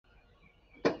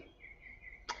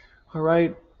All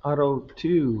right, Auto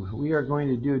 2, we are going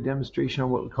to do a demonstration on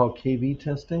what we call KV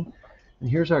testing. And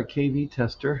here's our KV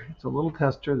tester. It's a little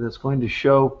tester that's going to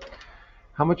show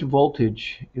how much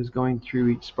voltage is going through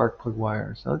each spark plug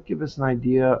wire. So that'll give us an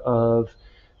idea of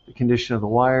the condition of the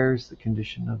wires, the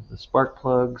condition of the spark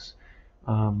plugs,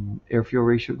 air-fuel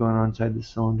ratio going on inside the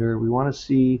cylinder. We want to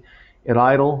see it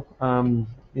idle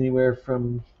anywhere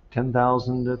from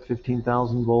 10,000 to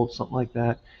 15,000 volts, something like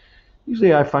that.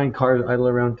 Usually I find cars idle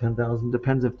around 10,000.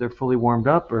 Depends if they're fully warmed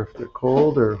up or if they're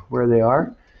cold or where they are.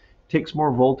 It takes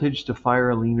more voltage to fire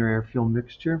a leaner air-fuel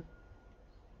mixture.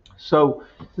 So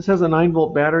this has a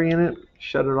 9-volt battery in it.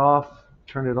 Shut it off,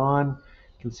 turn it on.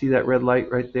 You can see that red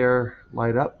light right there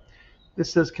light up.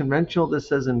 This says conventional, this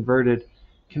says inverted.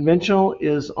 Conventional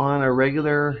is on a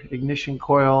regular ignition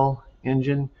coil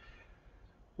engine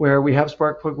where we have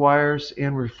spark plug wires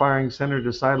and we're firing center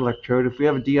to side electrode. If we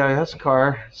have a DIS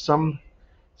car, some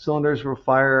cylinders will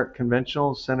fire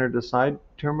conventional center to side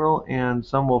terminal, and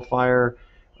some will fire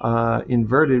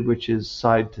inverted, which is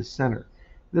side to center.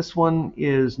 This one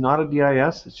is not a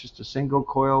DIS, it's just a single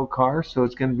coil car, so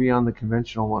it's going to be on the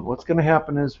conventional one. What's going to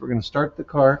happen is we're going to start the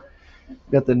car.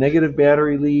 We've got the negative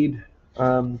battery lead,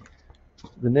 the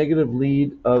negative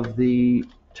lead of the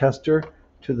tester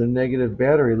to the negative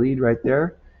battery lead right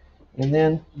there. And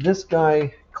then this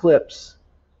guy clips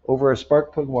over a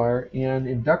spark plug wire and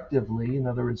inductively, in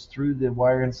other words, through the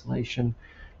wire insulation,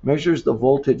 measures the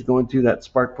voltage going through that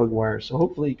spark plug wire. So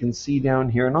hopefully you can see down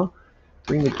here, and I'll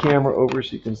bring the camera over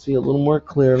so you can see a little more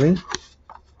clearly.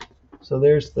 So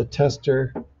there's the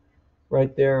tester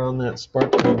right there on that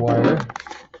spark plug wire.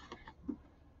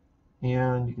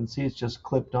 And you can see it's just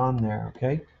clipped on there,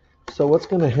 okay? So what's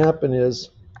going to happen is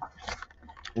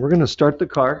we're going to start the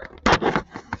car,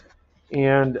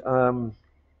 and I'm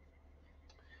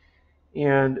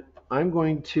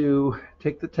going to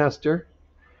take the tester,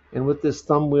 and with this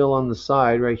thumb wheel on the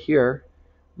side right here,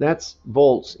 that's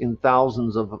volts in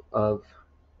thousands of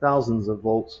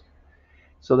volts.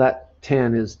 So that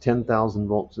 10 is 10,000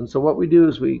 volts. And so what we do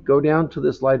is we go down to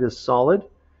this light is solid,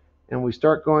 and we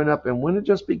start going up, and when it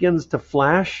just begins to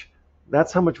flash,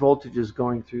 that's how much voltage is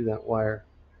going through that wire,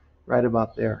 right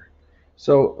about there.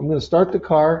 So I'm going to start the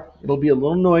car. It'll be a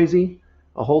little noisy.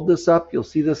 I'll hold this up. You'll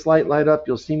see this light light up.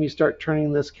 You'll see me start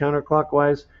turning this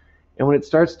counterclockwise. And when it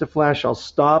starts to flash, I'll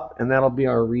stop, and that'll be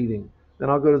our reading. Then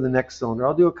I'll go to the next cylinder.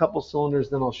 I'll do a couple cylinders,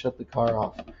 then I'll shut the car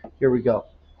off. Here we go.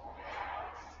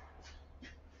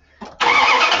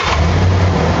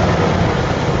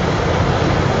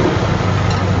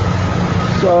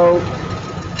 So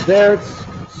there it's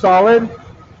solid.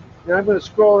 Now I'm going to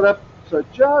scroll it up so it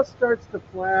just starts to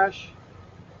flash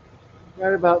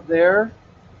right about there.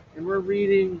 And we're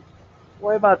reading,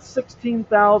 boy, about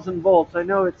 16,000 volts. I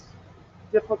know it's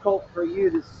difficult for you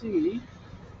to see.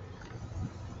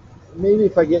 Maybe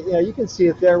if I get, yeah, you can see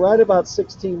it there, right about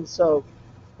 16. So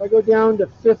if I go down to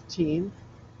 15,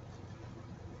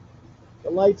 the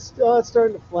light's still, it's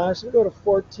starting to flash. We go to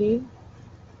 14,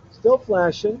 still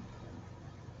flashing.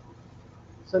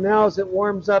 So now as it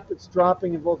warms up, it's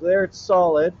dropping in voltage. There it's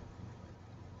solid.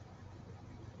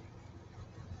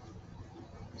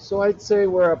 So I'd say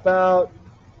we're about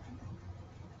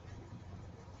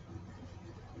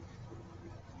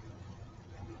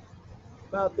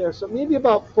there. So maybe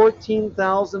about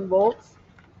 14,000 volts.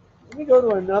 Let me go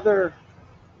to another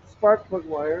spark plug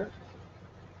wire.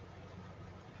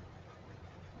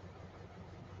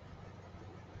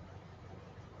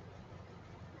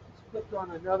 Let's click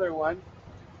on another one.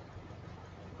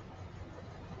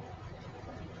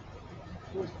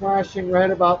 We're flashing right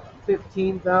about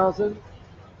 15,000.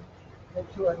 Go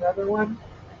to another one.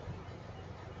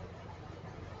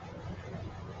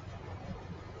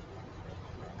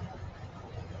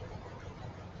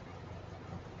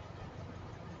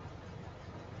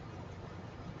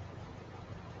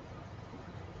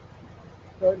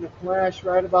 Starting to flash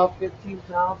right about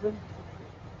 15,000.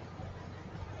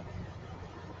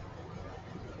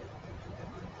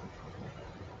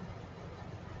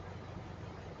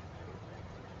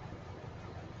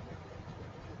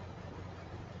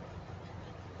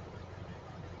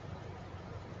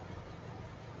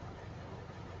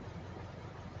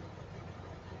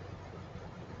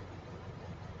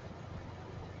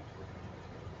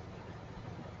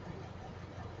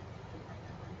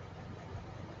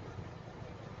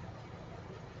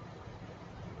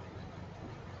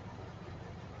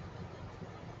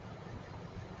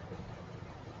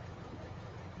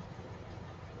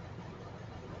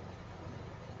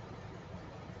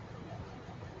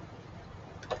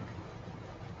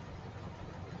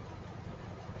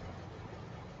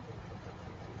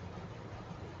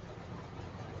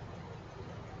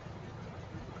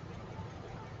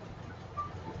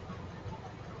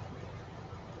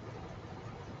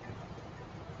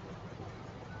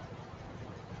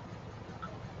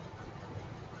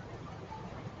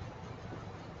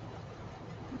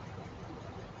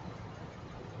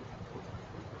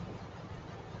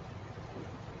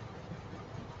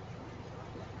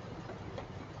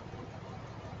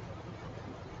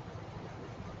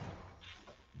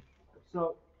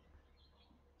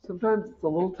 Sometimes it's a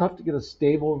little tough to get a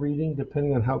stable reading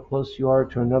depending on how close you are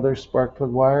to another spark plug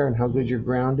wire and how good your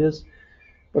ground is.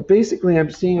 But basically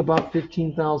I'm seeing about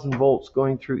 15,000 volts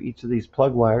going through each of these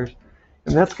plug wires.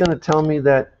 And that's going to tell me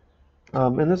that,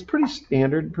 and that's pretty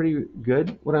standard, pretty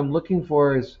good. What I'm looking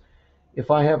for is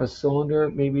if I have a cylinder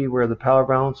maybe where the power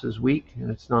balance is weak and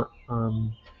it's not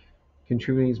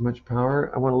contributing as much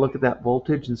power, I want to look at that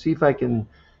voltage and see if I can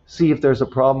see if there's a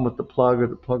problem with the plug or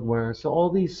the plug wire. So all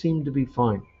these seem to be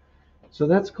fine. So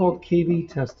that's called kV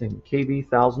testing. kV,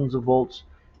 thousands of volts.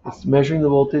 It's measuring the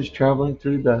voltage traveling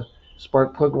through the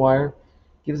spark plug wire.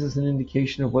 Gives us an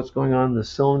indication of what's going on in the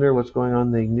cylinder, what's going on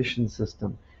in the ignition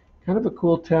system. Kind of a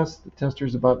cool test. The tester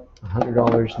is about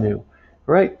 $100 new. All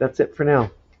right, that's it for now.